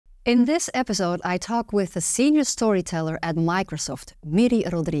In this episode, I talk with the senior storyteller at Microsoft, Miri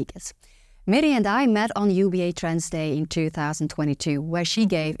Rodriguez. Miri and I met on UBA Trends Day in 2022, where she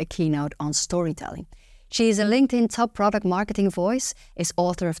gave a keynote on storytelling. She is a LinkedIn top product marketing voice, is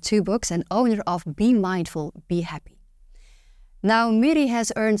author of 2 books and owner of Be Mindful, Be Happy. Now, Miri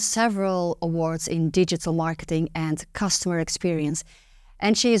has earned several awards in digital marketing and customer experience,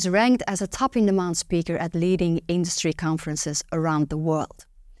 and she is ranked as a top-in-demand speaker at leading industry conferences around the world.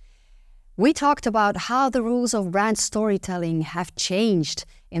 We talked about how the rules of brand storytelling have changed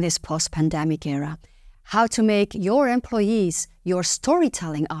in this post-pandemic era, how to make your employees your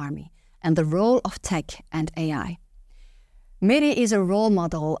storytelling army, and the role of tech and AI. Miri is a role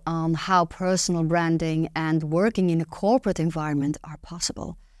model on how personal branding and working in a corporate environment are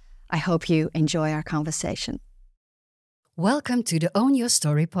possible. I hope you enjoy our conversation. Welcome to the Own Your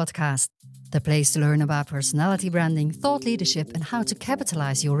Story podcast, the place to learn about personality branding, thought leadership, and how to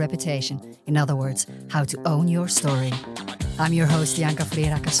capitalize your reputation. In other words, how to own your story. I'm your host, Ianka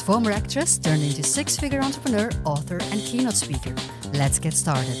Fleerackers, former actress turned into 6-figure entrepreneur, author, and keynote speaker. Let's get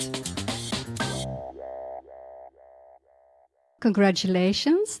started.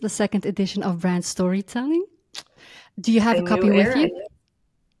 Congratulations, the 2nd edition of Brand Storytelling. Do you have a copy with you?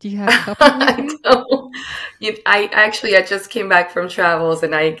 Do you have a copy with you? I just came back from travels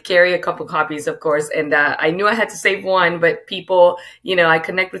and I carry a couple copies, of course. And I knew I had to save one, but people, I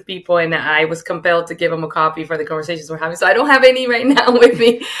connect with people and I was compelled to give them a copy for the conversations we're having. So I don't have any right now with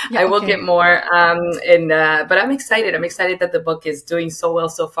me. I will get more. But I'm excited. I'm excited that the book is doing so well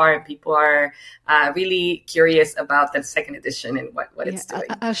so far and people are really curious about the 2nd edition and what it's doing.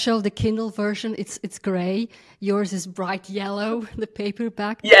 I'll show the Kindle version. It's gray. Yours is bright yellow, the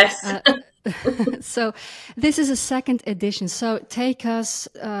paperback. Yes. So this is a 2nd edition. So take us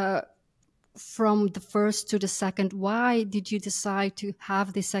from the first to the 2nd. Why did you decide to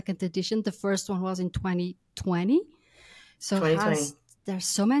have the 2nd edition? The first one was in 2020. So 2020. There's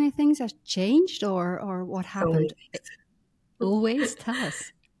so many things that changed or what happened? Always tell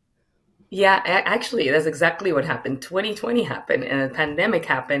us. Yeah, actually, that's exactly what happened. 2020 happened and the pandemic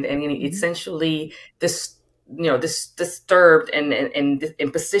happened and essentially this disturbed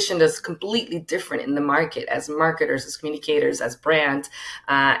and positioned us completely different in the market as marketers, as communicators, as brands.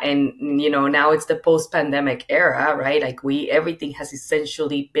 Now it's the post-pandemic era, right? Like everything has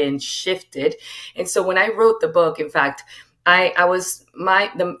essentially been shifted. And so when I wrote the book, in fact,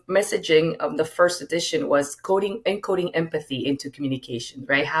 the messaging of the first edition was encoding empathy into communication,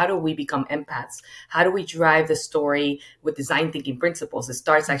 right? How do we become empaths? How do we drive the story with design thinking principles? It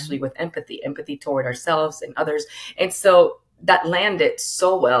starts actually with empathy toward ourselves and others. And so that landed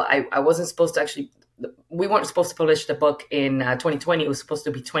so well. We weren't supposed to publish the book in 2020. It was supposed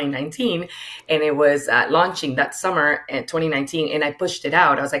to be 2019. And it was launching that summer in 2019. And I pushed it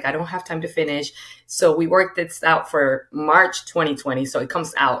out. I was like, I don't have time to finish. So we worked this out for March 2020. So it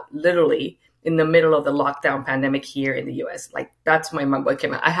comes out literally in the middle of the lockdown pandemic here in the US. Like that's when my book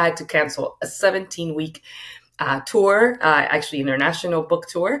came out. I had to cancel a 17-week tour, actually international book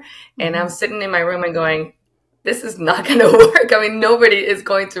tour. And I'm sitting in my room and going, this is not going to work. I mean, nobody is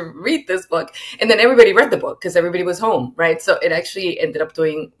going to read this book. And then everybody read the book because everybody was home, right? So it actually ended up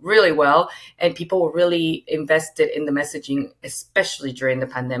doing really well. And people were really invested in the messaging, especially during the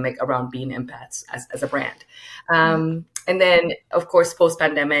pandemic around being empaths as a brand. And then, of course,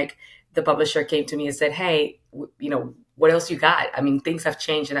 post-pandemic, the publisher came to me and said, hey, what else you got? I mean, things have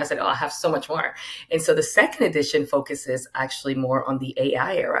changed. And I said, I have so much more. And so the 2nd edition focuses actually more on the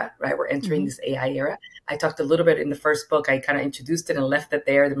AI era, right? We're entering this AI era. I talked a little bit in the first book. I kind of introduced it and left it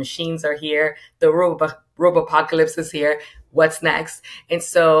there. The machines are here. The robopocalypse is here. What's next? And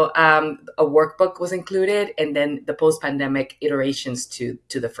so a workbook was included and then the post-pandemic iterations to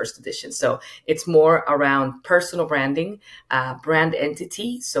the first edition. So it's more around personal branding, brand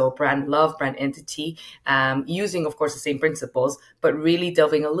entity. So brand love, brand entity, using, of course, the same principles, but really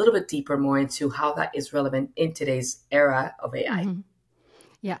delving a little bit deeper more into how that is relevant in today's era of AI.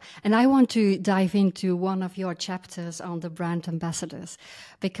 Yeah, and I want to dive into one of your chapters on the brand ambassadors,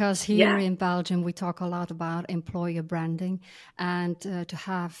 because here in Belgium, we talk a lot about employer branding, and to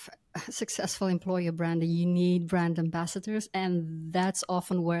have successful employer branding, you need brand ambassadors, and that's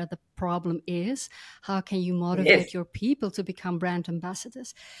often where the problem is. How can you motivate your people to become brand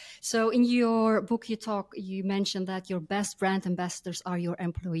ambassadors? So in your book, you mentioned that your best brand ambassadors are your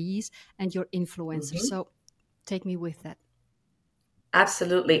employees and your influencers. So take me with that.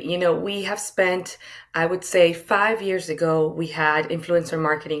 Absolutely. We have spent, I would say 5 years ago, we had influencer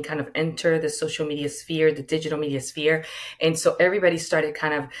marketing kind of enter the social media sphere, the digital media sphere. And so everybody started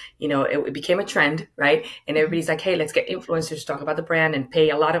kind of, it became a trend, right? And everybody's like, hey, let's get influencers to talk about the brand and pay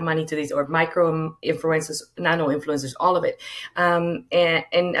a lot of money to these, or micro influencers, nano influencers, all of it.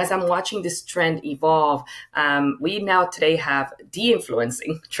 And as I'm watching this trend evolve, we now today have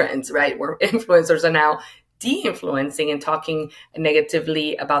de-influencing trends, right? Where influencers are now de-influencing and talking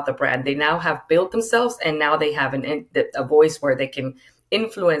negatively about the brand. They now have built themselves, and now they have a voice where they can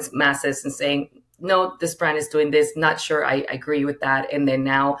influence masses and saying, no, this brand is doing this, not sure I agree with that. And then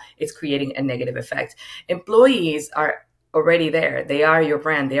now it's creating a negative effect. Employees are already there. They are your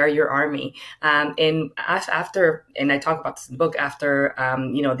brand. They are your army. And after, and I talk about this in the book, after, the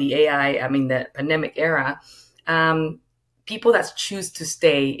the pandemic era, people that choose to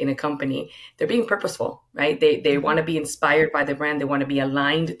stay in a company, they're being purposeful, right? They want to be inspired by the brand. They want to be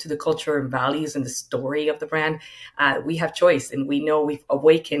aligned to the culture and values and the story of the brand. We have choice, and we know we've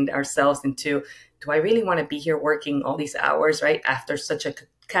awakened ourselves into, do I really want to be here working all these hours, right? After such a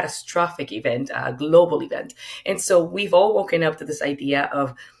catastrophic event, a global event. And so we've all woken up to this idea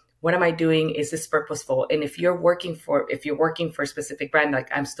of, what am I doing? Is this purposeful? And if you're working for a specific brand, like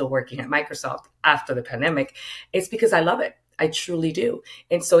I'm still working at Microsoft after the pandemic, it's because I love it. I truly do.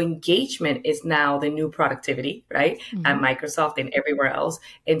 And so engagement is now the new productivity, right? At Microsoft and everywhere else.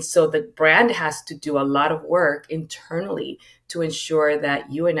 And so the brand has to do a lot of work internally to ensure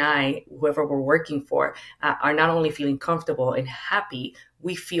that you and I, whoever we're working for, are not only feeling comfortable and happy,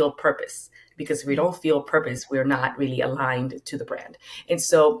 we feel purpose. Because if we don't feel purpose, we're not really aligned to the brand. And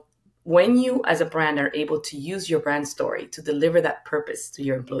so when you as a brand are able to use your brand story to deliver that purpose to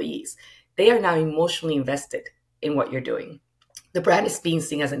your employees, they are now emotionally invested in what you're doing. The brand is being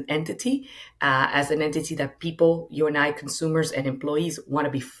seen as an entity that people, you and I, consumers and employees, want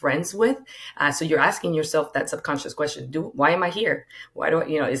to be friends with. So you're asking yourself that subconscious question: why am I here? Why do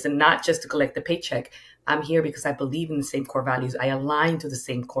I, is it not just to collect the paycheck? I'm here because I believe in the same core values. I align to the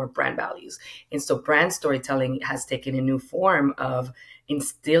same core brand values. And so brand storytelling has taken a new form of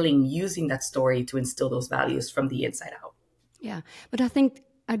using that story to instill those values from the inside out. Yeah, but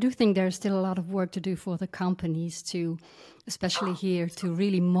I do think there's still a lot of work to do for the companies to, especially here, to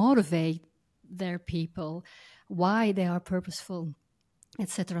really motivate their people, why they are purposeful,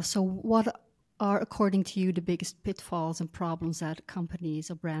 etc. So what are, according to you, the biggest pitfalls and problems that companies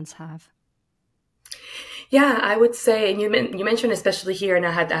or brands have? Yeah, I would say, and you mentioned especially here, and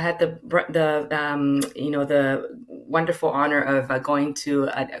I had the wonderful honor of going to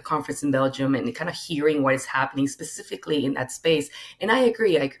a conference in Belgium and kind of hearing what is happening specifically in that space. And I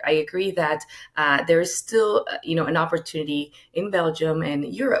agree. I agree that there is still an opportunity in Belgium and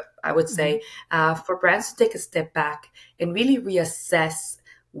Europe, I would say, for brands to take a step back and really reassess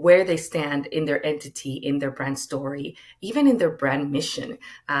where they stand in their entity, in their brand story, even in their brand mission.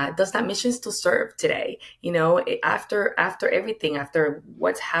 Does that mission still serve today? After everything, after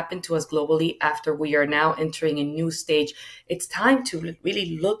what's happened to us globally, after we are now entering a new stage, it's time to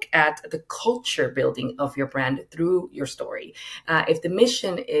really look at the culture building of your brand through your story. If the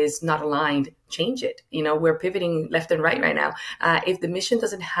mission is not aligned, change it. We're pivoting left and right now. If the mission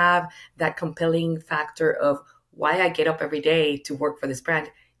doesn't have that compelling factor of why I get up every day to work for this brand,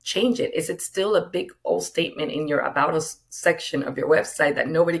 change it. Is it still a big old statement in your About Us section of your website that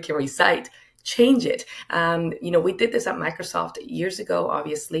nobody can recite? Change it. We did this at Microsoft years ago,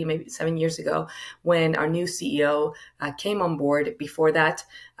 obviously, maybe 7 years ago, when our new CEO came on board. Before that,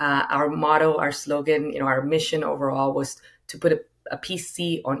 our motto, our slogan, our mission overall was to put a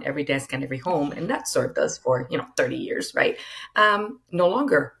PC on every desk and every home. And that served us for, 30 years, right? No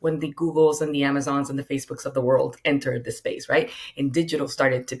longer when the Googles and the Amazons and the Facebooks of the world entered the space, right? And digital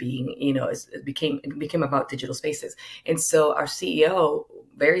started to be, it became about digital spaces. And so our CEO,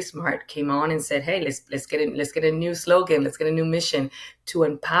 very smart, came on and said, hey, let's get a new slogan. Let's get a new mission to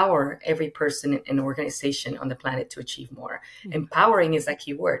empower every person and organization on the planet to achieve more. Mm-hmm. Empowering is that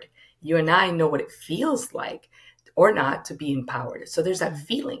key word. You and I know what it feels like or not to be empowered. So there's that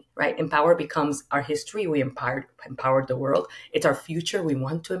feeling, right? Empower becomes our history. We empowered the world. It's our future. We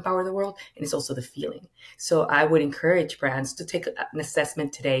want to empower the world. And it's also the feeling. So I would encourage brands to take an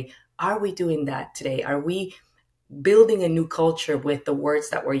assessment today. Are we doing that today? Are we building a new culture with the words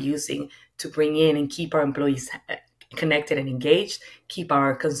that we're using to bring in and keep our employees connected and engaged, keep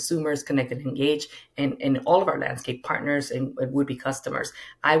our consumers connected and engaged, and all of our landscape partners and would-be customers?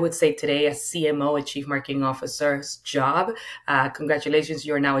 I would say today, a CMO, a Chief Marketing Officer's job, congratulations,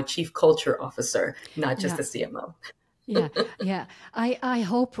 you are now a Chief Culture Officer, not just a CMO. Yeah. I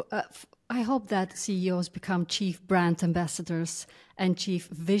hope that CEOs become chief brand ambassadors and chief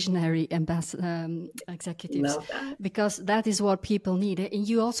visionary executives, Love that. because that is what people need. And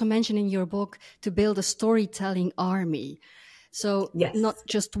you also mentioned in your book to build a storytelling army. So not Yes.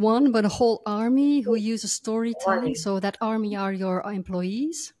 just one, but a whole army who uses storytelling. Army. So that army are your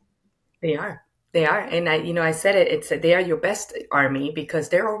employees. They are. They are. And I said it, they are your best army because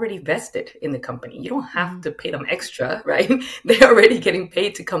they're already vested in the company. You don't have to pay them extra, right? They're already getting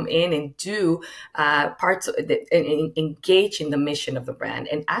paid to come in and do parts of and engage in the mission of the brand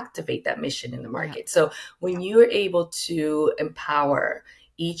and activate that mission in the market. So when you're able to empower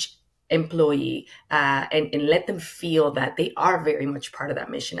each employee and let them feel that they are very much part of that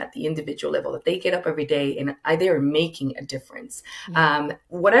mission at the individual level, that they get up every day and they are making a difference.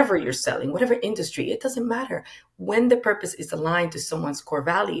 Whatever you're selling, whatever industry, it doesn't matter. When the purpose is aligned to someone's core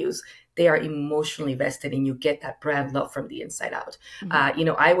values, they are emotionally vested and you get that brand love from the inside out.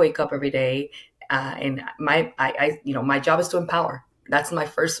 I wake up every day and my job is to empower. That's my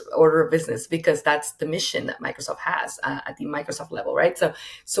first order of business because that's the mission that Microsoft has at the Microsoft level, right?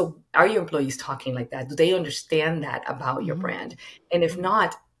 So are your employees talking like that? Do they understand that about your brand? And if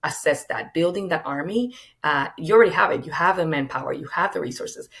not, assess that. Building that army, you already have it. You have the manpower. You have the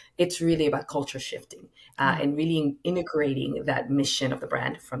resources. It's really about culture shifting and really integrating that mission of the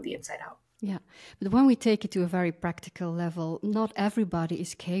brand from the inside out. Yeah, but when we take it to a very practical level, not everybody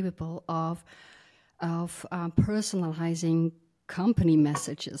is capable of personalizing company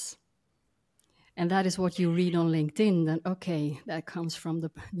messages. And that is what you read on LinkedIn. Then, okay, that comes from the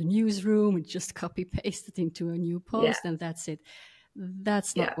newsroom. It just copy pasted into a new post and that's it.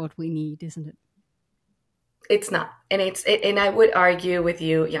 That's not what we need, isn't it? It's not. And I would argue with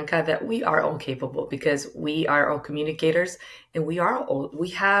you, Ianka, that we are all capable because we are all communicators and we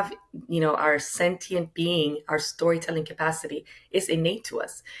have, our sentient being, our storytelling capacity is innate to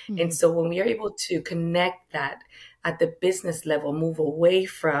us. And so when we are able to connect that at the business level, move away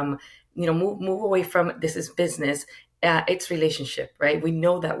from this is business. It's relationship, right? We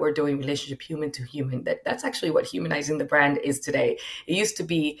know that we're doing relationship human to human. That's actually what humanizing the brand is today. It used to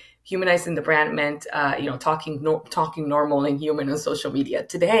be humanizing the brand meant, talking normal and human on social media.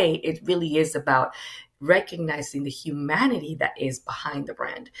 Today, it really is about recognizing the humanity that is behind the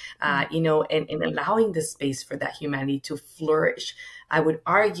brand, and allowing the space for that humanity to flourish. I would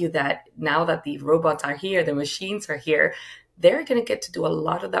argue that now that the robots are here, the machines are here, they're going to get to do a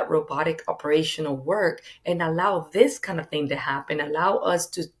lot of that robotic operational work and allow this kind of thing to happen, allow us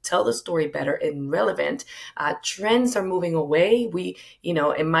to tell the story better and relevant. Trends are moving away.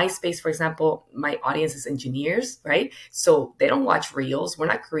 In my space, for example, my audience is engineers, right? So they don't watch reels. We're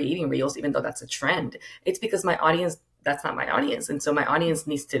not creating reels, even though that's a trend. It's because my audience, that's not my audience. And so my audience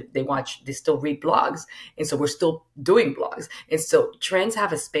they still read blogs. And so we're still doing blogs. And so trends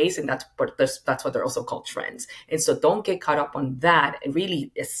have a space and that's what they're also called, trends. And so don't get caught up on that and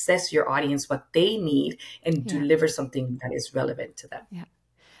really assess your audience, what they need, and deliver something that is relevant to them. Yeah.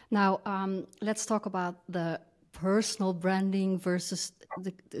 Now, let's talk about the personal branding versus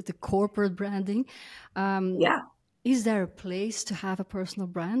the corporate branding. Is there a place to have a personal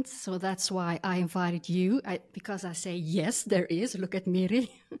brand? So that's why I invited you, because I say, yes, there is. Look at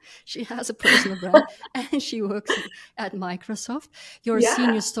Miri. She has a personal brand and she works at Microsoft. You're a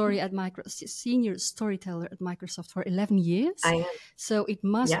senior storyteller at Microsoft for 11 years. I am. So it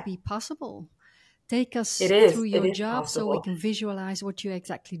must be possible. Take us through your job possible. So we can visualize what you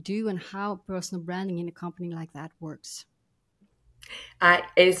exactly do and how personal branding in a company like that works.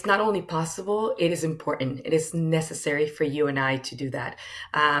 It's not only possible, it is important. It is necessary for you and I to do that.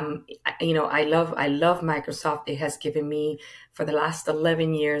 I love Microsoft. It has given me, for the last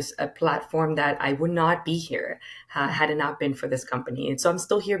 11 years, a platform that I would not be here had it not been for this company. And so I'm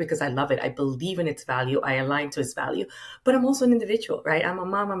still here because I love it. I believe in its value. I align to its value. But I'm also an individual, right? I'm a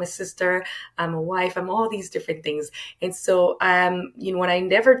mom, I'm a sister, I'm a wife, I'm all these different things. And so, when I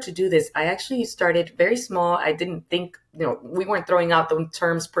endeavored to do this, I actually started very small. I didn't think, we weren't throwing out the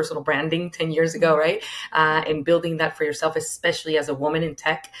terms personal branding 10 years ago, right? And building that for yourself, especially as a woman in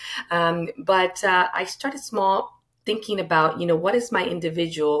tech. But I started small, thinking about, what is my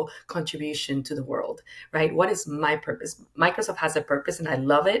individual contribution to the world, right? What is my purpose? Microsoft has a purpose and I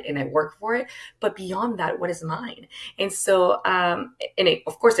love it and I work for it. But beyond that, what is mine? And so,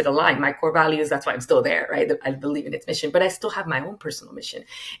 of course it aligned my core values. That's why I'm still there, right? I believe in its mission, but I still have my own personal mission.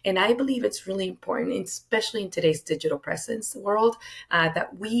 And I believe it's really important, especially in today's digital presence world,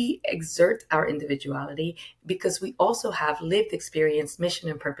 that we exert our individuality because we also have lived experience, mission,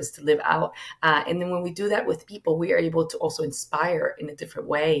 and purpose to live out. And then when we do that with people, we are able to also inspire in a different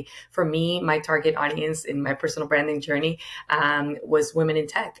way. For me, my target audience in my personal branding journey was women in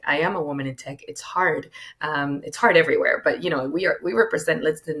tech. I am a woman in tech. It's hard. It's hard everywhere, but we represent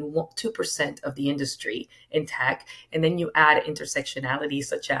less than 2% of the industry in tech. And then you add intersectionality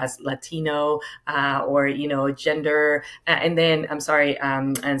such as Latino or gender, and then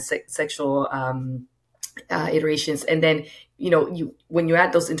and sexual iterations. And then when you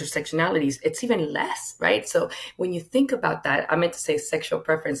add those intersectionalities, it's even less, right? So when you think about that, I meant to say sexual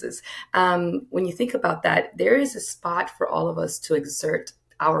preferences. When you think about that, there is a spot for all of us to exert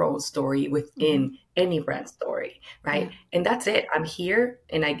our own story within any brand story, right? Yeah. And that's it. I'm here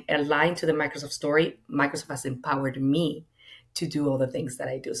and I align to the Microsoft story. Microsoft has empowered me to do all the things that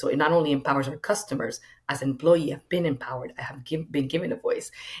I do. So it not only empowers our customers, as an employee, I've been empowered. I have been given a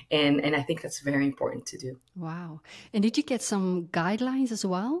voice. And I think that's very important to do. Wow. And did you get some guidelines as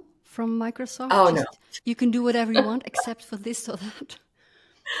well from Microsoft? Oh, no. You can do whatever you want except for this or that.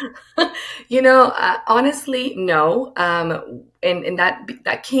 Honestly, no. And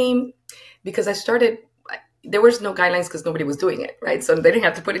that came because I started, there was no guidelines because nobody was doing it, right? So they didn't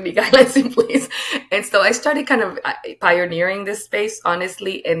have to put any guidelines in place. And so I started kind of pioneering this space,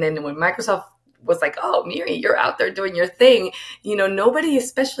 honestly. And then when Microsoft was like, oh, Miri, you're out there doing your thing. Nobody,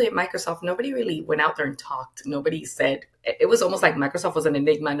 especially at Microsoft, nobody really went out there and talked. Nobody said, it was almost like Microsoft was an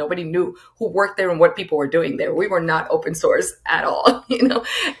enigma. Nobody knew who worked there and what people were doing there. We were not open source at all,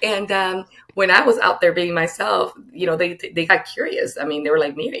 And when I was out there being myself, they got curious. I mean, they were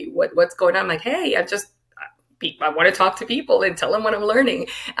like, Miri, what's going on? I'm like, hey, I want to talk to people and tell them what I'm learning.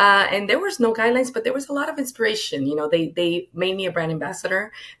 And there was no guidelines, but there was a lot of inspiration. They made me a brand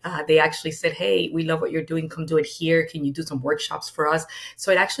ambassador. They actually said, hey, we love what you're doing. Come do it here. Can you do some workshops for us?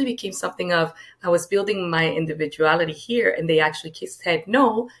 So it actually became something of, I was building my individuality here. And they actually said,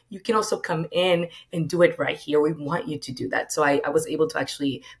 no, you can also come in and do it right here. We want you to do that. So I was able to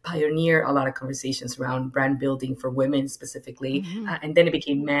actually pioneer a lot of conversations around brand building for women specifically. And then it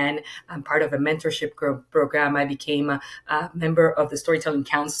became men. I'm part of a mentorship program. I became a member of the Storytelling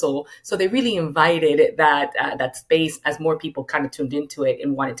Council. So they really invited that space as more people kind of tuned into it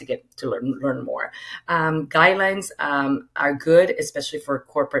and wanted to get to learn more. Guidelines are good, especially for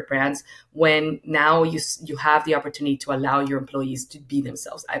corporate brands, when now you have the opportunity to allow your employees to be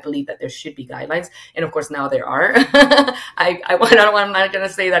themselves. I believe that there should be guidelines. And of course, now there are. I'm not going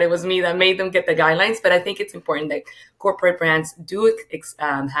to say that it was me that made them get the guidelines, but I think it's important that corporate brands do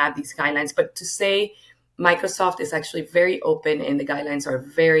have these guidelines. But to say Microsoft is actually very open and the guidelines are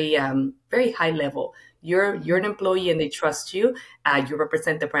very, very high level. You're an employee and they trust you. You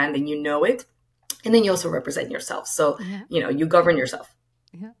represent the brand and you know it. And then you also represent yourself. So, you govern yourself.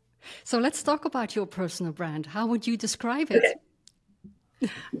 Yeah. So let's talk about your personal brand. How would you describe it?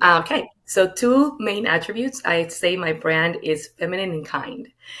 Okay. So 2 main attributes. I'd say my brand is feminine and kind.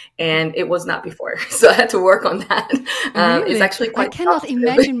 And it was not before. So I had to work on that. Really? It's actually quite I cannot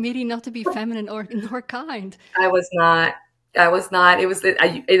imagine Miri not to be feminine nor kind. I was not.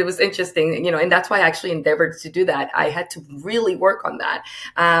 It was interesting, and that's why I actually endeavored to do that. I had to really work on that.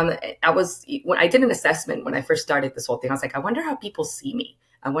 When I did an assessment when I first started this whole thing, I was like, I wonder how people see me.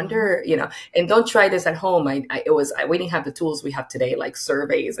 I wonder, and don't try this at home. We didn't have the tools we have today, like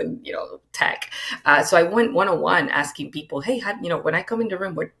surveys and, tech. So I went one-on-one asking people, hey, when I come in the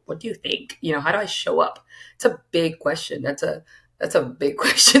room, what do you think? How do I show up? It's a big question. That's a big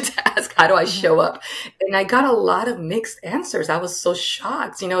question to ask. How do I show up? And I got a lot of mixed answers. I was so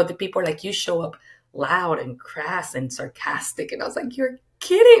shocked. The people are like, you show up loud and crass and sarcastic. And I was like, you're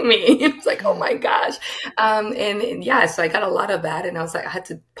kidding me. It's like, oh my gosh. And yeah, so I got a lot of that. And I was like, I had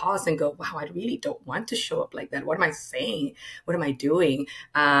to pause and go, wow, I really don't want to show up like that. What am I saying? What am I doing?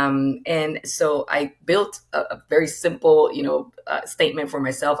 And so I built a very simple, statement for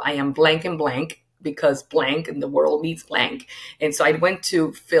myself. I am blank and blank, because blank and the world needs blank. And so I went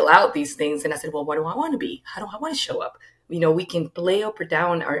to fill out these things and I said, well, what do I want to be? How do I want to show up? We can play up or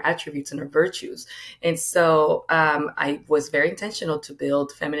down our attributes and our virtues. And so I was very intentional to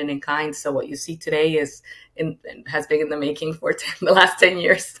build feminine and kind. So what you see today has been in the making for the last 10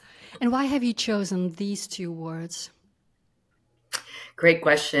 years. And why have you chosen these 2 words? Great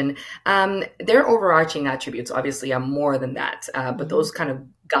question. They're overarching attributes. Obviously, I'm more than that. But those kind of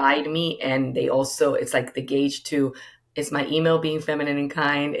guide me. And they also, it's like the gauge to, is my email being feminine and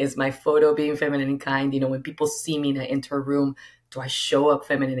kind? Is my photo being feminine and kind? When people see me and I enter a room, do I show up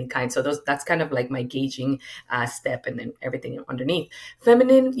feminine and kind? So that's kind of like my gauging step, and then everything underneath.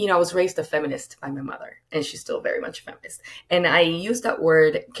 Feminine, I was raised a feminist by my mother, and she's still very much a feminist. And I use that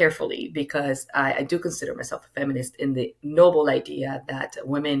word carefully because I do consider myself a feminist in the noble idea that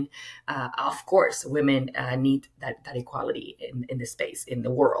women, of course, women need that equality in the space, in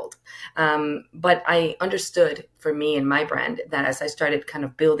the world. But I understood for me and my brand that as I started kind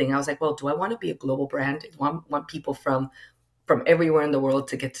of building, I was like, well, do I want to be a global brand? Do I want people from everywhere in the world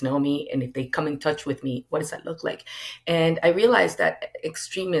to get to know me? And if they come in touch with me, what does that look like? And I realized that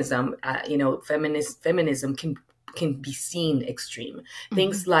extremism, feminism can be seen extreme. Mm-hmm.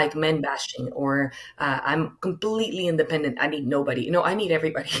 Things like men bashing, or I'm completely independent, I need nobody. I need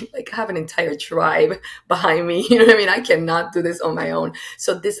everybody. Like, I have an entire tribe behind me. You know what I mean? I cannot do this on my own.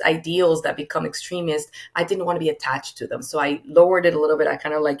 So these ideals that become extremist, I didn't want to be attached to them. So I lowered it a little bit. I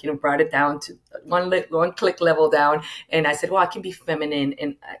kind of like, brought it down to one click level down. And I said, well, I can be feminine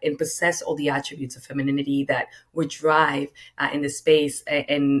and possess all the attributes of femininity that would drive in the space.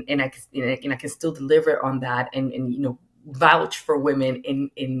 And I can still deliver on that and vouch for women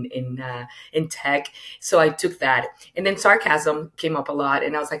in tech. So I took that, and then sarcasm came up a lot,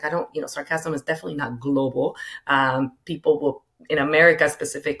 and I was like, sarcasm is definitely not global. People will, in America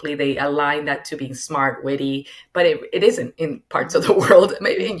specifically, they align that to being smart, witty, but it isn't in parts of the world.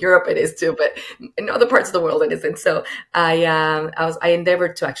 Maybe in Europe it is too, but in other parts of the world it isn't. So I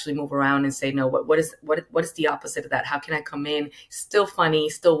endeavored to actually move around and say, no, what is the opposite of that? How can I come in still funny,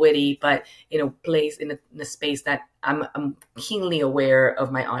 still witty, but place in a space that I'm keenly aware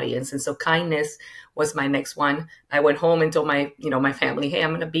of my audience. And so kindness was my next one. I went home and told my family, hey,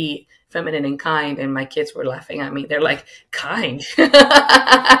 I'm going to be feminine and kind. And my kids were laughing at me. They're like, kind?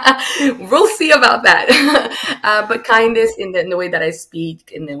 We'll see about that. But kindness in the way that I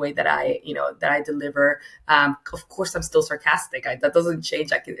speak, in the way that I deliver. Of course, I'm still sarcastic. That doesn't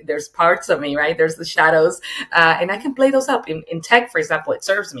change. There's parts of me, right? There's the shadows. And I can play those up. In tech, for example, it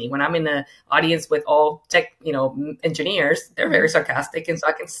serves me. When I'm in the audience with all tech, engineers, they're very sarcastic. And so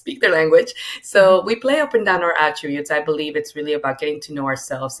I can speak their language. So we play up and down our attributes. I believe it's really about getting to know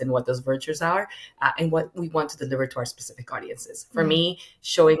ourselves and what those virtues are, and what we want to deliver to our specific audiences. For me,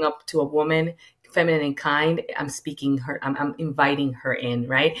 showing up to a woman, feminine and kind, I'm inviting her in,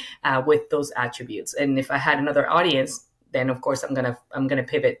 right? With those attributes. And if I had another audience, then of course I'm gonna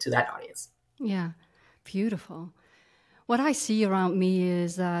pivot to that audience. Yeah, beautiful. What I see around me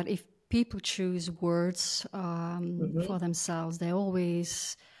is that if people choose words for themselves, they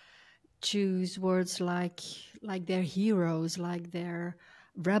always choose words like they're heroes, like they're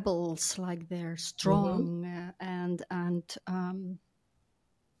rebels, like they're strong, and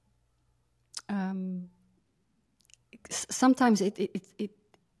sometimes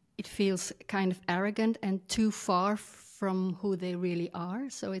it feels kind of arrogant and too far from who they really are.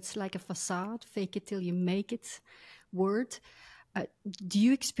 So it's like a facade, fake it till you make it word. Do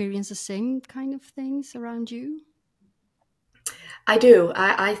you experience the same kind of things around you? I do.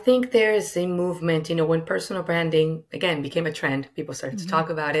 I think there is a movement, when personal branding, again, became a trend, people started to talk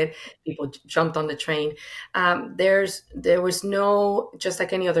about it, people jumped on the train. There was no, just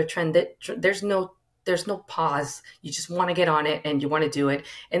like any other trend, there's no pause. You just want to get on it and you want to do it.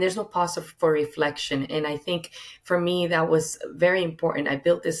 And there's no pause for reflection. And I think for me, that was very important. I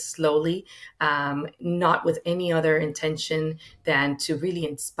built this slowly, not with any other intention than to really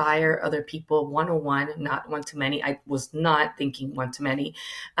inspire other people one-on-one, not one-to-many. I was not thinking one-to-many.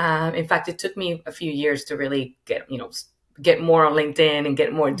 In fact, it took me a few years to really get more on LinkedIn and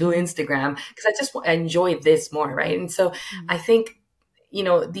get more do Instagram, because I enjoy this more, right? And so I think,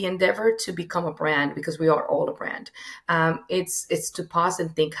 the endeavor to become a brand, because we are all a brand, it's to pause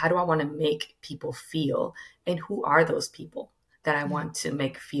and think, how do I want to make people feel? And who are those people that I want to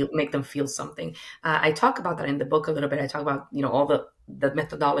make them feel something? I talk about that in the book a little bit. I talk about, all the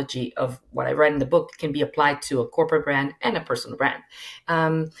methodology of what I read in the book can be applied to a corporate brand and a personal brand.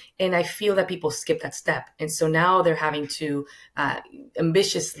 And I feel that people skip that step. And so now they're having to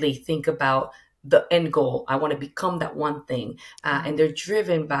ambitiously think about the end goal. I want to become that one thing. And they're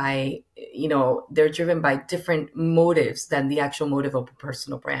driven by, different motives than the actual motive of a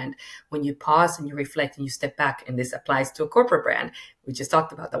personal brand. When you pause and you reflect and you step back, and this applies to a corporate brand, we just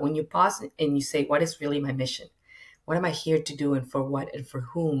talked about that. When you pause and you say, what is really my mission? What am I here to do, and for what and for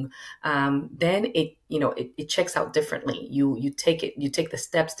whom? Then it checks out differently. You take the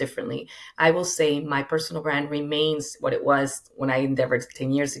steps differently. I will say my personal brand remains what it was when I endeavored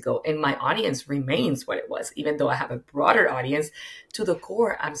 10 years ago, and my audience remains what it was, even though I have a broader audience. To the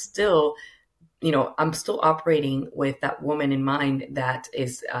core, I'm still I'm still operating with that woman in mind that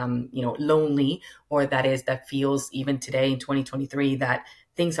is, lonely, or that feels even today in 2023 that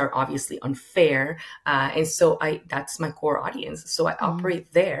things are obviously unfair. And so that's my core audience. So I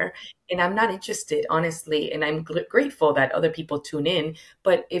operate there, and I'm not interested, honestly. And I'm grateful that other people tune in.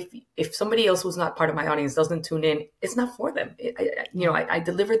 But if somebody else who's not part of my audience doesn't tune in, it's not for them. I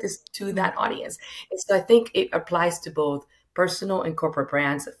deliver this to that audience. And so I think it applies to both personal and corporate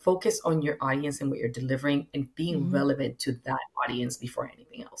brands. Focus on your audience and what you're delivering, and being relevant to that audience before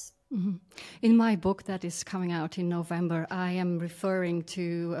anything else. In my book that is coming out in November, I am referring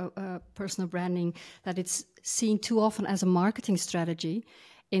to personal branding that it's seen too often as a marketing strategy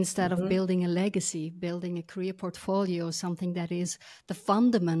instead of building a legacy, building a career portfolio, something that is the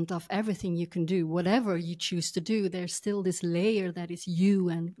fundament of everything you can do. Whatever you choose to do, there's still this layer that is you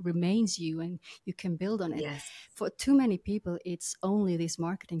and remains you, and you can build on it. Yes. For too many people, it's only this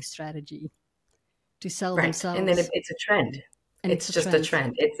marketing strategy to sell themselves. And then it's a trend. And it's just a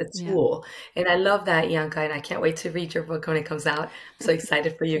trend. It's a tool. Yeah. And I love that, Ianka, and I can't wait to read your book when it comes out. I'm so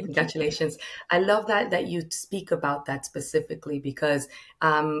excited for you. Congratulations. I love that you speak about that specifically, because,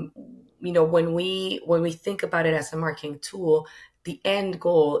 when we think about it as a marketing tool, the end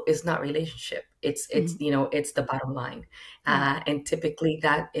goal is not relationship. It's the bottom line. And typically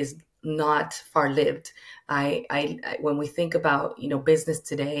that is not far-lived. When we think about business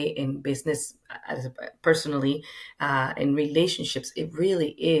today, in business personally, in relationships, it really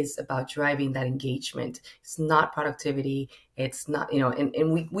is about driving that engagement. It's not productivity. It's not,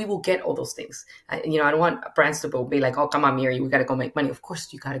 and we will get all those things. I don't want brands to be like, oh, come on, Miri, we got to go make money. Of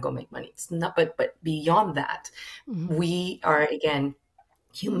course you got to go make money. It's not, but beyond that, we are, again,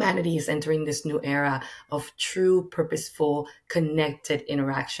 humanity is entering this new era of true, purposeful, connected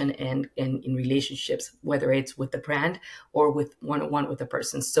interaction and in relationships, whether it's with the brand or with one-on-one with a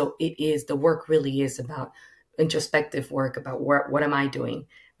person. So the work really is about introspective work, about what am I doing?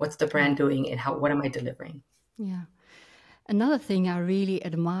 What's the brand doing? And what am I delivering? Yeah. Another thing I really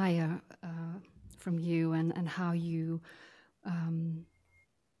admire from you and how you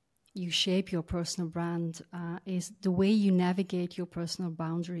shape your personal brand is the way you navigate your personal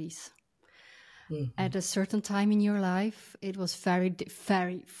boundaries. At a certain time in your life, it was very,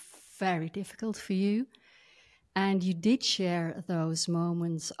 very, very difficult for you. And you did share those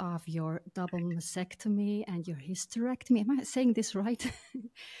moments of your double mastectomy and your hysterectomy. Am I saying this right?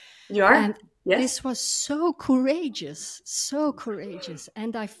 You are? And yes. This was so courageous, so courageous.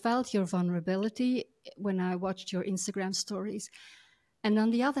 And I felt your vulnerability when I watched your Instagram stories. And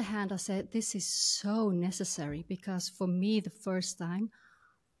on the other hand, I said, this is so necessary, because for me, the first time,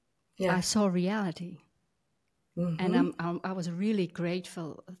 I saw reality. And I was really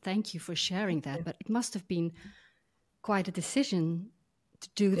grateful. Thank you for sharing that. But it must have been quite a decision to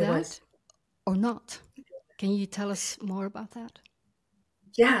do that or not. Can you tell us more about that?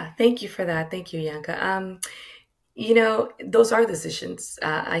 Yeah, thank you for that. Thank you, Ianka. Those are decisions.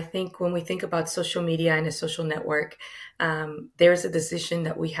 I think when we think about social media and a social network, there's a decision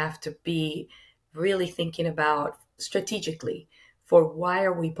that we have to be really thinking about strategically. For why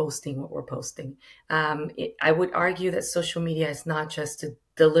are we posting what we're posting? I would argue that social media is not just to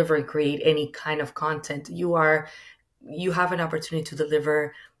deliver and create any kind of content. You have an opportunity to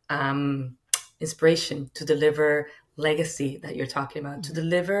deliver inspiration, to deliver legacy that you're talking about, to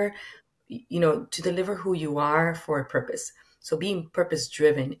deliver who you are for a purpose. So being purpose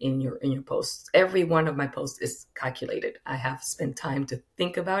driven in your posts. Every one of my posts is calculated. I have spent time to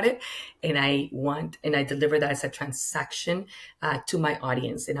think about it, and I deliver that as a transaction to my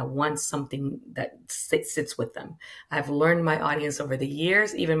audience, and I want something that sits with them. I've learned my audience over the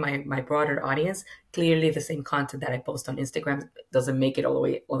years, even my broader audience. Clearly, the same content that I post on Instagram doesn't make it all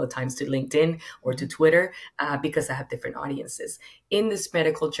the times to LinkedIn or to Twitter because I have different audiences. In this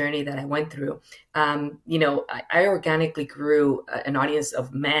medical journey that I went through, I organically grew an audience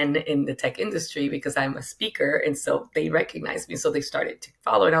of men in the tech industry because I'm a speaker, and so they recognized me. So they started to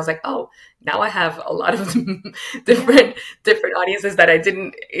follow, and I was like, oh, now I have a lot of different audiences that I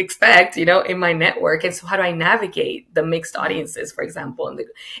didn't expect, in my network. And so how do I navigate the mixed audiences, for example?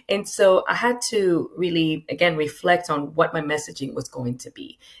 And so I had to really, again, reflect on what my messaging was going to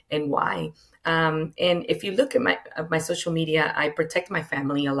be and why. And if you look at my social media, I protect my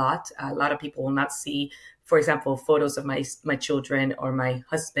family a lot. A lot of people will not see for example, photos of my children or my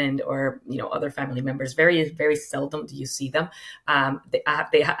husband or, you know, other family members. Very, very seldom do you see them. I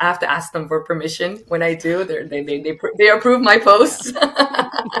have to ask them for permission when I do. They approve my Yeah. posts.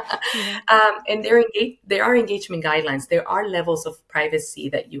 Yeah. And there are engagement guidelines. There are levels of privacy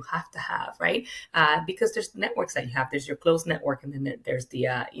that you have to have, right? Because there's networks that you have. There's your closed network, and then there's the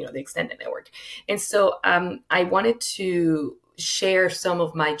the extended network. And so I wanted to share some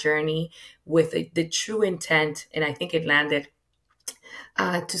of my journey with the true intent, and I think it landed,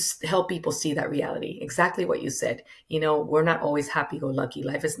 to help people see that reality. Exactly what you said. You know, we're not always happy-go-lucky.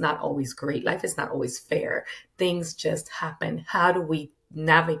 Life is not always great. Life is not always fair. Things just happen. How do we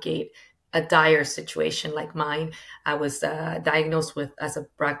navigate a dire situation like mine? I was diagnosed with as a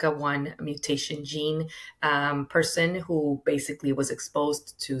BRCA1 mutation gene person who basically was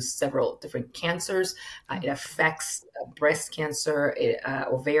exposed to several different cancers. It affects breast cancer,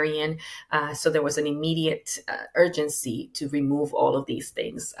 ovarian. So there was an immediate urgency to remove all of these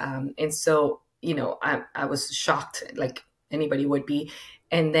things. And so, you know, I was shocked, like anybody would be.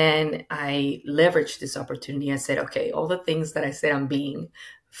 And then I leveraged this opportunity. I said, okay, all the things that I said I'm being,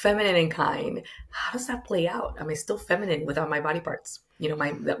 feminine and kind, how does that play out? Am I still feminine without my body parts? You know,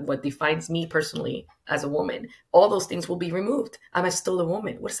 what defines me personally as a woman, all those things will be removed. Am I still a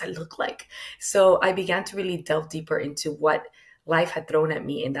woman? What does that look like? So I began to really delve deeper into what life had thrown at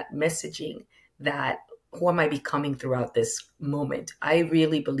me in that messaging, that who am I becoming throughout this moment? I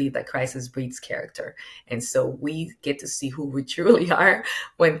really believe that crisis breeds character. And so we get to see who we truly are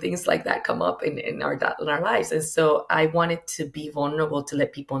when things like that come up in our lives. And so I wanted to be vulnerable to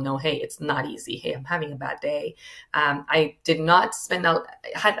let people know, hey, it's not easy. Hey, I'm having a bad day. I did not I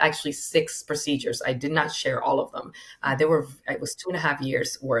had actually 6 procedures. I did not share all of them. It was 2.5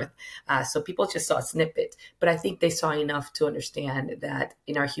 years worth. So people just saw a snippet, but I think they saw enough to understand that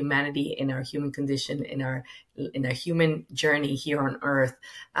in our humanity, in our human condition, in our human journey here on earth,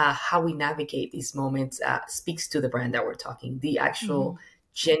 how we navigate these moments speaks to the brand that we're talking, the actual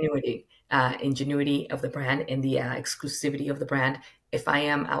ingenuity of the brand, and the exclusivity of the brand. If I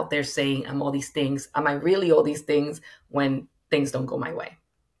am out there saying I'm all these things, am I really all these things when things don't go my way,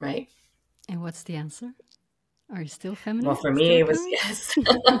 right? And what's the answer? Are you still feminine? Well, for me, Still it was kind? yes.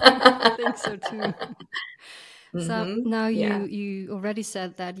 I think so too. So now Yeah. you already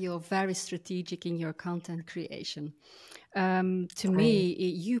said that you're very strategic in your content creation. To I- me,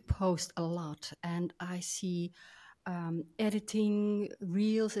 you post a lot, and I see editing,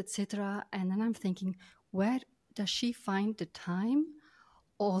 reels, etc. And then I'm thinking, where does she find the time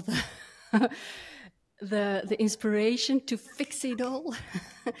or the the inspiration to fix it all?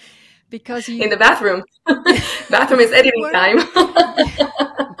 Because in you the bathroom. Bathroom is editing where time.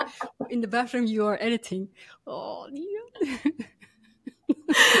 in the bathroom you are editing. Oh, yeah.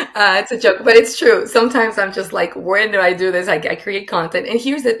 It's a joke, but it's true. Sometimes I'm just like, when do I do this? I create content, and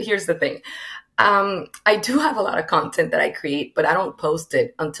here's the thing. I do have a lot of content that I create, but I don't post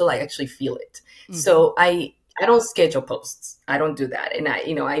it until I actually feel it. So I don't schedule posts. I don't do that. And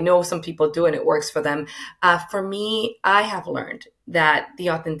I know some people do, and it works for them. For me, I have learned that the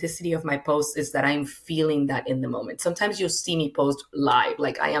authenticity of my posts is that I'm feeling that in the moment. Sometimes you'll see me post live,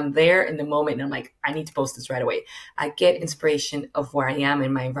 like I am there in the moment, and I'm like, I need to post this right away. I get inspiration of where I am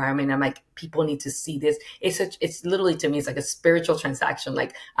in my environment. I'm like, people need to see this. It's literally, to me, it's like a spiritual transaction.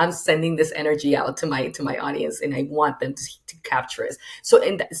 Like I'm sending this energy out to my audience, and I want them to capture it. So,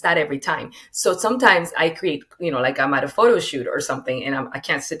 and it's not every time. So sometimes I create, like I'm at a photo shoot or something, and I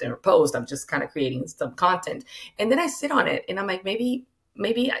can't sit there and post. I'm just kind of creating some content, and then I sit on it, and I'm like, maybe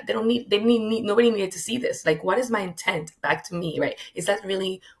nobody needed to see this. Like, what is my intent back to me, right? Is that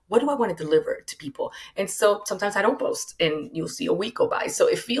really, what do I want to deliver to people? And so sometimes I don't post, and you'll see a week go by. So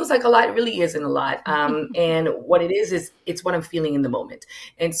it feels like a lot. It really isn't a lot. And what it is it's what I'm feeling in the moment.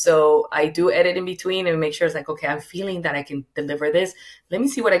 And so I do edit in between and make sure it's like, okay, I'm feeling that I can deliver this. Let me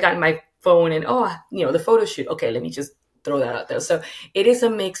see what I got in my phone, and the photo shoot. Okay, let me just throw that out there. So it is a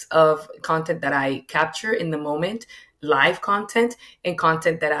mix of content that I capture in the moment, live content, and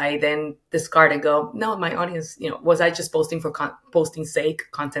content that I then discard and go, no, my audience, was I just posting for posting sake,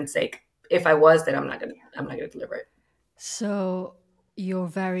 content sake? If I was, then I'm not gonna deliver it. So you're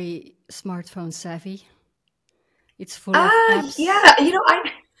very smartphone savvy. It's full of apps. Yeah, You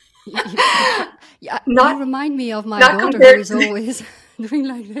remind me of my not daughter, who compared is to, always doing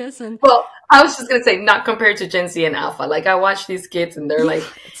like this. And well, I was just gonna say, not compared to Gen Z and Alpha. Like I watch these kids, and they're yeah, like,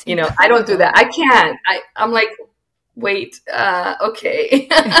 it's I don't do that. incredible. I can't. I'm like, wait, okay.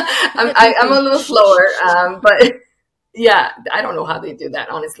 Let me I'm a think. little Shh, shh, slower, shh. but Yeah, I don't know how they do that,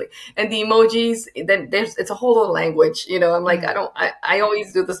 honestly. And the emojis, then it's a whole other language. I'm like, Yeah. I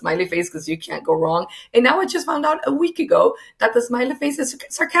always do the smiley face because you can't go wrong. And now I just found out a week ago that the smiley face is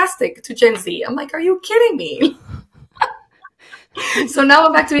sarcastic to Gen Z. I'm like, are you kidding me? So now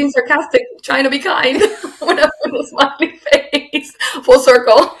I'm back to being sarcastic, trying to be kind when I'm with a smiley face. Full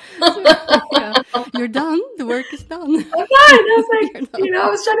circle. So, yeah, you're done. The work is done. I'm fine. I was like, You're done. I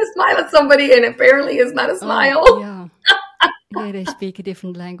was trying to smile at somebody and apparently it's not a Oh, smile. yeah. Yeah, they speak a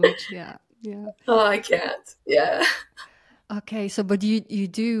different language. Yeah. Yeah. Oh, I can't. Yeah. Okay, so but you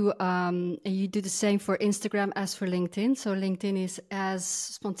do the same for Instagram as for LinkedIn. So LinkedIn is as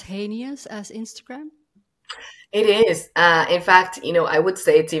spontaneous as Instagram. It is. In fact, I would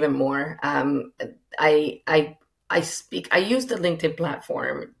say it's even more. I, I, I use the LinkedIn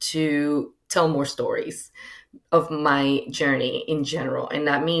platform to tell more stories of my journey in general. And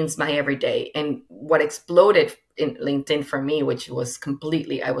that means my everyday. And what exploded in LinkedIn for me, which was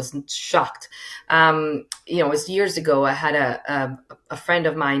completely, I was shocked. It was years ago. I had a friend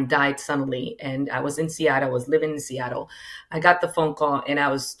of mine died suddenly, and I was in Seattle. I was living in Seattle. I got the phone call, and I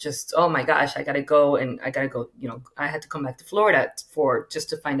was just, oh my gosh, I gotta go, and I gotta go. I had to come back to Florida for just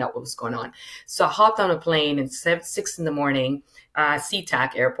to find out what was going on. So I hopped on a plane at 6 in the morning,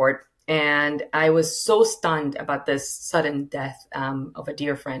 SeaTac Airport. And I was so stunned about this sudden death of a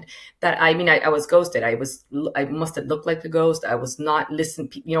dear friend that I was ghosted. I must have looked like the ghost. I was not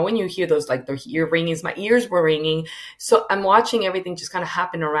listening. When you hear those, like, the ear ringings, my ears were ringing. So I'm watching everything just kind of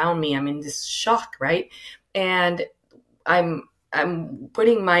happen around me. I'm in this shock, right? And I'm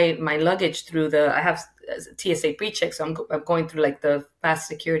putting my luggage through I have TSA pre-check, so I'm going through like the fast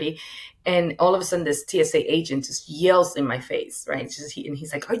security, and all of a sudden this TSA agent just yells in my face, right? And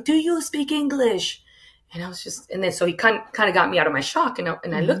he's like, "Do you speak English?" And I was and then so he kind of got me out of my shock, and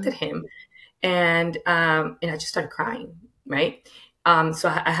I looked at him, and I just started crying, right? So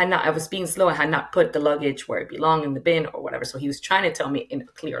I was being slow. I had not put the luggage where it belonged in the bin or whatever. So he was trying to tell me, and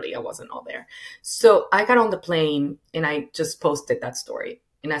clearly I wasn't all there. So I got on the plane and I just posted that story.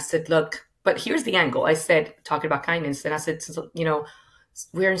 And I said, look, but here's the angle. I said, talking about kindness. And I said,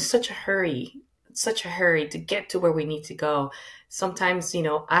 we're in such a hurry to get to where we need to go. Sometimes,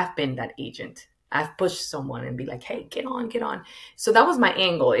 I've been that agent. I've pushed someone and be like, hey, get on. So that was my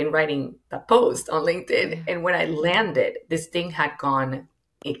angle in writing that post on LinkedIn. Yeah. And when I landed, this thing had gone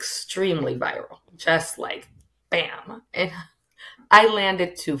extremely viral, just like bam. And I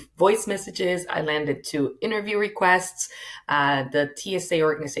landed to voice messages. I landed to interview requests. The TSA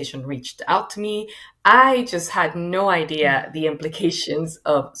organization reached out to me. I just had no idea the implications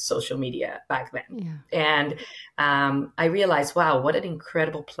of social media back then. Yeah. And I realized, wow, what an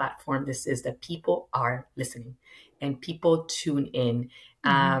incredible platform this is, that people are listening and people tune in.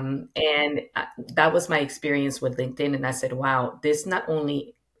 And that was my experience with LinkedIn. And I said, wow, this not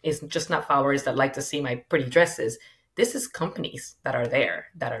only is just not followers that like to see my pretty dresses. This is companies that are there,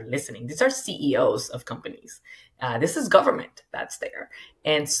 that are listening. These are CEOs of companies. This is government that's there.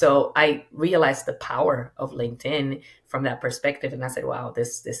 And so I realized the power of LinkedIn from that perspective. And I said, wow,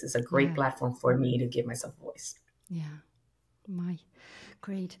 this is a great platform for me to give myself a voice. Yeah,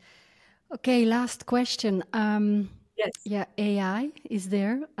 great. Okay, last question. Yes. Yeah, AI is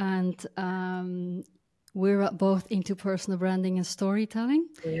there, and we're both into personal branding and storytelling.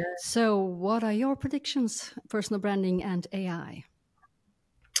 Yeah. So what are your predictions, personal branding and AI?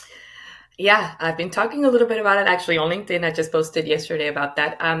 Yeah, I've been talking a little bit about it actually on LinkedIn. I just posted yesterday about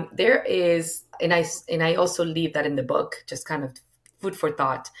that. There is, and I also leave that in the book, just kind of food for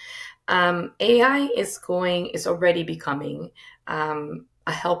thought. AI is already becoming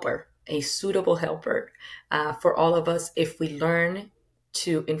a helper, a suitable helper for all of us if we learn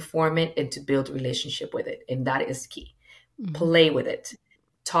to inform it and to build a relationship with it. And that is key. Play with it,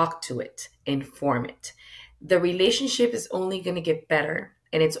 talk to it, inform it. The relationship is only going to get better,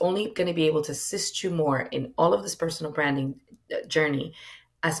 and it's only going to be able to assist you more in all of this personal branding journey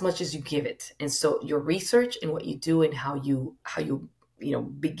as much as you give it. And so your research and what you do and how you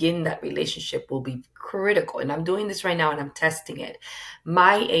begin that relationship will be critical. And I'm doing this right now and I'm testing it.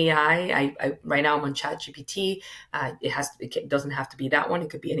 My AI, I right now I'm on ChatGPT. It doesn't have to be that one. It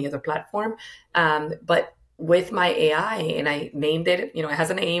could be any other platform. But with my AI, and I named it, it has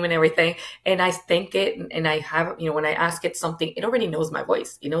a name and everything. And I thank it, and I have, when I ask it something, it already knows my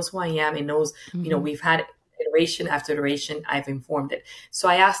voice. It knows who I am. It knows, we've had iteration after iteration. I've informed it. So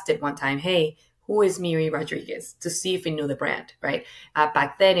I asked it one time, hey, who is Miri Rodriguez, to see if it knew the brand, right?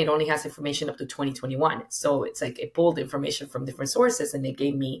 Back then, it only has information up to 2021. So it's like it pulled information from different sources and it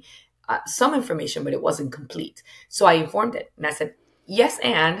gave me some information, but it wasn't complete. So I informed it and I said, yes,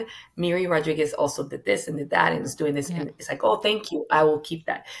 and Miri Rodriguez also did this and did that and is doing this. Yeah. And it's like, oh, thank you. I will keep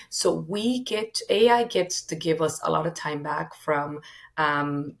that. So AI gets to give us a lot of time back from,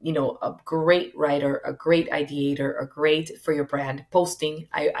 a great writer, a great ideator, a great for your brand posting.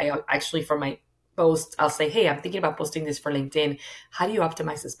 I actually, for my post, I'll say, hey, I'm thinking about posting this for LinkedIn. How do you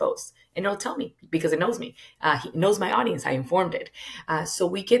optimize this post? And it'll tell me because it knows me. It knows my audience. I informed it. So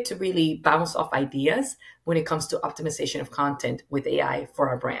we get to really bounce off ideas when it comes to optimization of content with AI for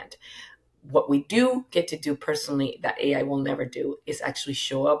our brand. What we do get to do personally that AI will never do is actually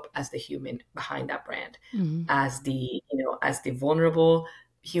show up as the human behind that brand, as the vulnerable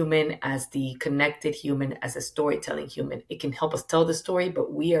human, as the connected human, as a storytelling human. It can help us tell the story,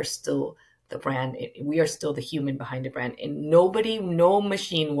 but we are still the brand. We are still the human behind the brand, and no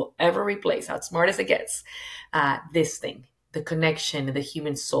machine will ever replace, how smart as it gets, this thing, the connection, the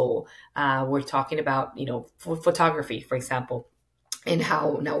human soul. We're talking about, photography, for example, and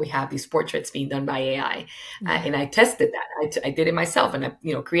how now we have these portraits being done by AI. And I tested that. I did it myself, and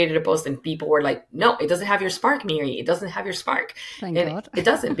I, created a post, and people were like, "No, it doesn't have your spark, Miri. It doesn't have your spark." Thank and God. it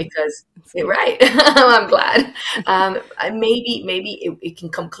doesn't, because right. I'm glad. Maybe it can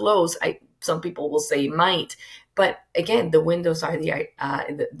come close. Some people will say it might. But again, the windows are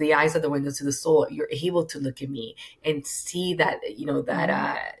the eyes are the windows to the soul. You're able to look at me and see that,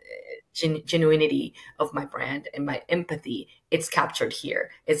 genuinity of my brand and my empathy. It's captured here.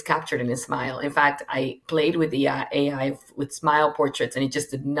 It's captured in a smile. In fact, I played with the AI with smile portraits, and it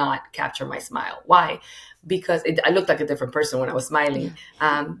just did not capture my smile. Why? Because I looked like a different person when I was smiling.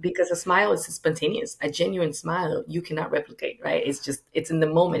 Because a smile is spontaneous. A genuine smile you cannot replicate, right? It's in the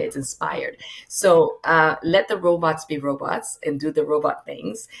moment. It's inspired. So let the robots be robots and do the robot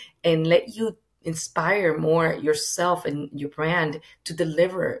things, and let you inspire more yourself and your brand to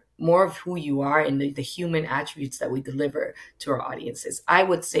deliver more of who you are and the human attributes that we deliver to our audiences. I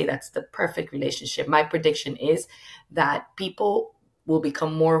would say that's the perfect relationship. My prediction is that people will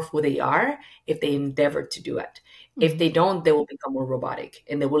become more of who they are if they endeavor to do it. If they don't, they will become more robotic,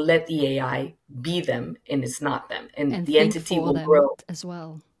 and they will let the AI be them, and it's not them. And the entity will grow as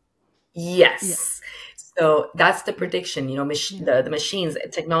well. Yes. Yeah. So that's the prediction, the machines,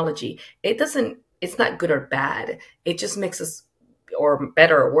 technology, it's not good or bad. It just makes us, or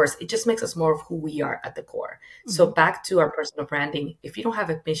better or worse, it just makes us more of who we are at the core. So back to our personal branding, if you don't have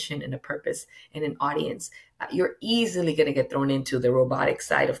a mission and a purpose and an audience, you're easily going to get thrown into the robotic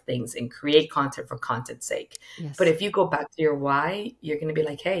side of things and create content for content's sake. Yes. But if you go back to your why, you're going to be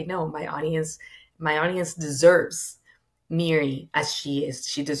like, hey, no, my audience deserves Miri as she is.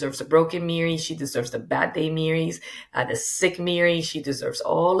 She deserves a broken Miri. She deserves the bad day Miris, the sick Miri. She deserves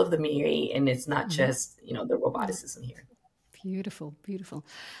all of the Miri, and it's not just the roboticism here. Beautiful, beautiful.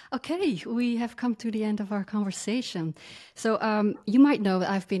 Okay, we have come to the end of our conversation. So you might know that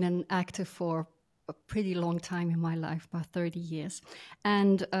I've been an actor for a pretty long time in my life, about 30 years,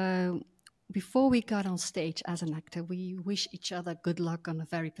 and before we got on stage as an actor, we wish each other good luck on a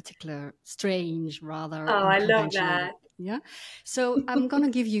very particular, strange, rather I love that. Yeah. So I'm going to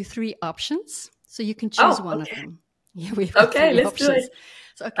give you 3 options, so you can choose one of them. Yeah, we've got 3 let's options. do it.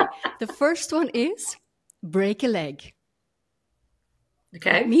 So, okay, the first one is break a leg.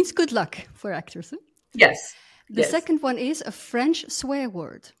 Okay. It means good luck for actors. Huh? Yes. The second one is a French swear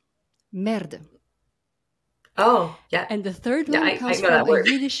word, merde. Oh, yeah. And the third one comes from a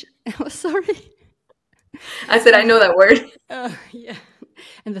Yiddish... Oh, sorry. I said, I know that word. Yeah.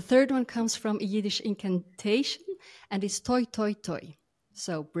 And the third one comes from a Yiddish incantation, and it's toi, toi, toi.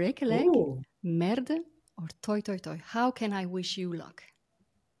 So break a leg, merde, or toi, toi, toi. How can I wish you luck?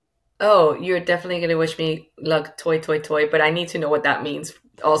 Oh, you're definitely going to wish me luck, toi, toi, toi. But I need to know what that means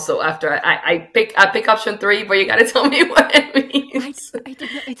also after I pick option 3, but you got to tell me what it means. I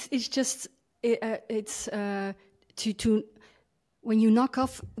don't know. It's just... it's to when you knock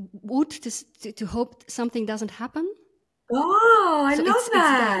off wood to hope something doesn't happen. Oh, I love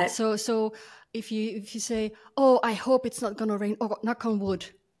that. So if you say, oh, I hope it's not gonna rain, oh, knock on wood.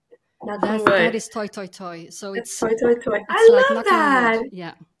 That is toi toi toi. So it's toi toi toi. I love that.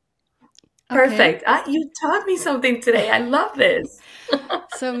 Yeah. Perfect. Okay. You taught me something today. I love this.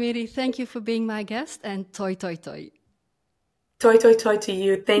 So Miri, thank you for being my guest, and toi toi toi. Toi toi toi to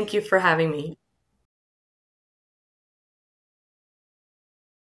you. Thank you for having me.